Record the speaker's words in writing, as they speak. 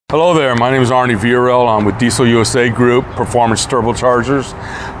Hello there, my name is Arnie Viorel. I'm with Diesel USA Group, Performance Turbochargers.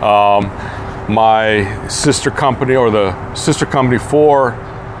 My sister company, or the sister company for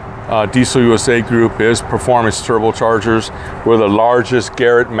Diesel USA Group, is Performance Turbochargers. We're the largest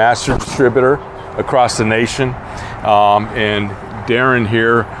Garrett master distributor across the nation. And Darren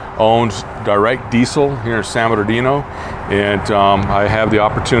here owns Direct Diesel here in San Bernardino, and I have the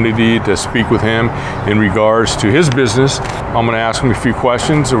opportunity to speak with him in regards to his business. I'm going to ask him a few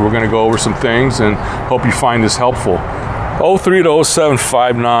questions, and we're going to go over some things, and hope you find this helpful. 03 to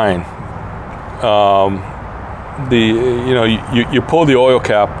 0759. You pull the oil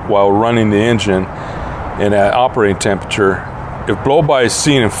cap while running the engine, and at operating temperature, if blowby is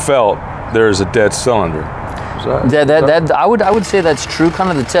seen and felt, there is a dead cylinder. I would say that's true.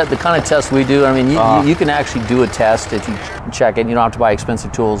 Kind of the kind of test we do. I mean, you can actually do a test if you check it. You don't have to buy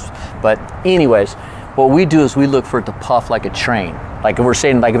expensive tools. But anyways, what we do is we look for it to puff like a train. Like we're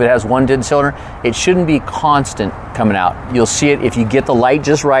saying, like if it has one dead cylinder, it shouldn't be constant coming out. You'll see it if you get the light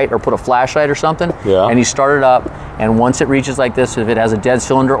just right, or put a flashlight or something, and you start it up, and once it reaches like this, if it has a dead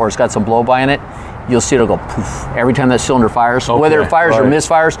cylinder or it's got some blowby in it, you'll see it'll go poof every time that cylinder fires. Okay, whether it fires or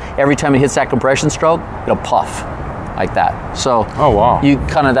misfires, every time it hits that compression stroke, it'll puff like that. So you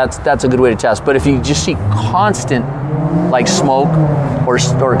kind of that's a good way to test. But if you just see constant like smoke or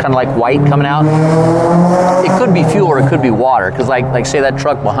kind of like white coming out, it could be fuel or it could be water. Because like say that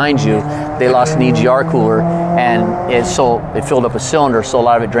truck behind you, they lost an EGR cooler, and it filled up a cylinder, so a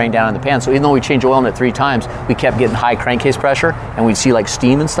lot of it drained down in the pan. So even though we changed oil in it 3 times, we kept getting high crankcase pressure, and we'd see like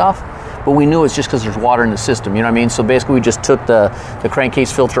steam and stuff. But we knew it's just because there's water in the system, you know what I mean? So basically we just took the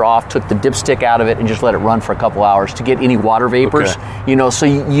crankcase filter off, took the dipstick out of it, and just let it run for a couple hours to get any water vapors, you know, so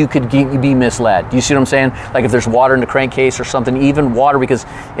you could be misled. Do you see what I'm saying? Like if there's water in the crankcase or something, even water, because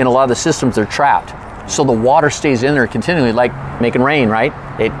in a lot of the systems they're trapped. So the water stays in there continually, like making rain, right?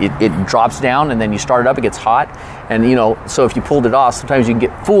 It drops down, and then you start it up, it gets hot. And you know, so if you pulled it off, sometimes you can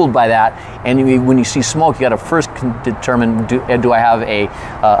get fooled by that. And when you see smoke, you got to first determine, do I have a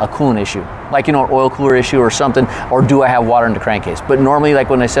coolant issue? Like, you know, an oil cooler issue or something, or do I have water in the crankcase? But normally, like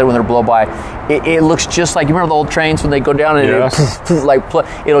when I said when they're blow by, it looks just like, you remember the old trains when they go down and it'll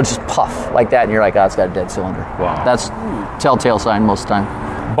just puff like that, and you're like, oh, it's got a dead cylinder. Wow. That's telltale sign most of the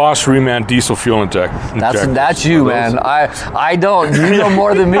time. Bosch Reman diesel fuel injectors. That's you, man. I don't. You know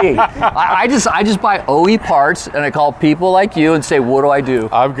more than me. I just buy OE parts, and I call people like you and say, what do I do?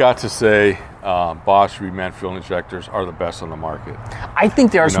 I've got to say, Bosch Reman fuel injectors are the best on the market. I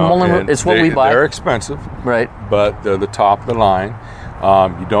think they are. It's what we buy. They're expensive, right? But they're the top of the line.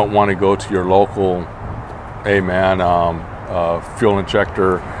 You don't want to go to your local, fuel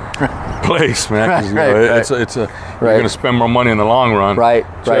injector place, man. You're going to spend more money in the long run.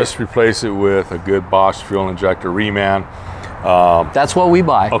 Just replace it with a good Bosch fuel injector Reman. That's what we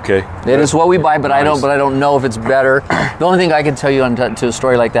buy. Okay, it is what we buy, but I don't know if it's better. The only thing I can tell you to a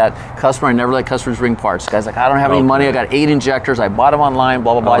story like that, I never let customers bring parts. The guy's like, I don't have any money. I got 8 injectors. I bought them online.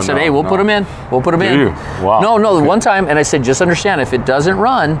 Blah blah blah. I said, hey, we'll put them in. We'll put them in. Wow. No. One time, and I said, just understand, if it doesn't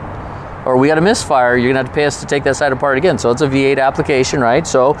run, or we got a misfire, you're gonna have to pay us to take that side apart again. So it's a V8 application, right?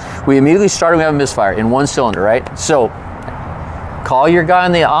 So we immediately started, we have a misfire in one cylinder, right? So call your guy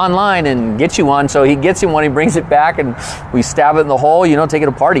online and get you one. So he gets him one, he brings it back, and we stab it in the hole, you know, take it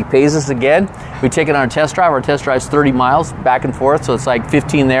apart. He pays us again. We take it on our test drive. Our test drive's 30 miles back and forth, so it's like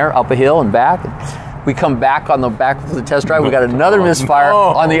 15 there, up a hill and back. We come back on the back of the test drive, we got another misfire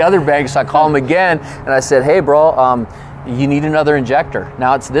on the other bank. So I call him again, and I said, hey bro, you need another injector.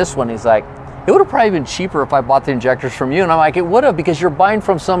 Now it's this one. He's like, it would have probably been cheaper if I bought the injectors from you. And I'm like, it would have, because you're buying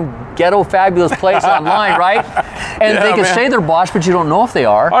from some ghetto fabulous place online, right? And they can say they're Bosch, but you don't know if they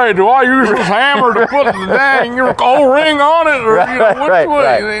are. Hey, do I use this hammer to put the dang O-ring on it? Or,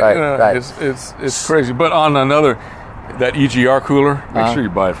 Right. It's crazy. But on another, that EGR cooler, make sure you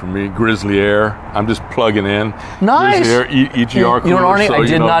buy it from me. Grizzly Air. I'm just plugging in. Nice. Grizzly Air, EGR cooler. You know, Arnie, I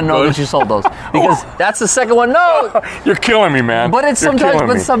did not know that you sold those, because that's the second one. No, you're killing me, man. But sometimes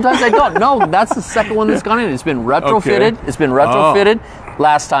I don't. No, that's the second one that's gone in. It's been retrofitted. Okay. It's been retrofitted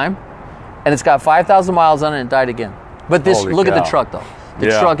last time, and it's got 5,000 miles on it and died again. But look at the truck though. The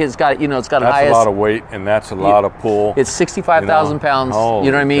truck has got, it's got that's highest. That's a lot of weight, and that's a lot of pull. It's 65,000 pounds. You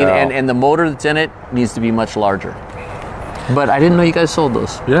know what I mean? And the motor that's in it needs to be much larger. But I didn't know you guys sold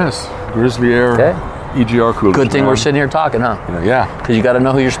those. Yes, Grizzly Air EGR coolers. Good thing we're sitting here talking, huh? Yeah. Because you got to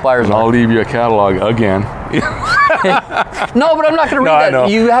know who your suppliers are. I'll leave you a catalog again. No, but I'm not going to read that.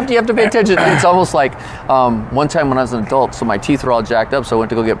 You have to pay attention. It's almost like one time when I was an adult, so my teeth were all jacked up, so I went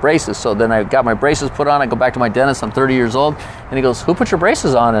to go get braces. So then I got my braces put on. I go back to my dentist. I'm 30 years old. And he goes, who put your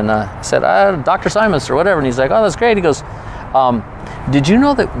braces on? And I said, Dr. Simus or whatever. And he's like, oh, that's great. He goes, Did you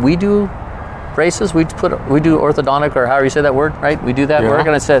know that we do braces? We do orthodontic, or however you say that word, right? We do that work.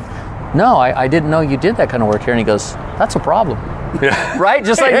 And I said, no, I didn't know you did that kind of work here. And he goes, that's a problem. Yeah. Right?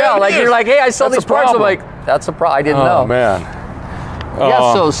 Just like now, like you're like, hey, I sell these parts. I'm like, that's a problem. I didn't know. Oh man.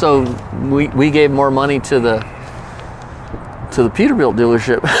 Yeah. So we gave more money to the Peterbilt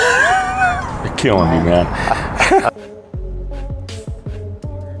dealership. You're killing me, man.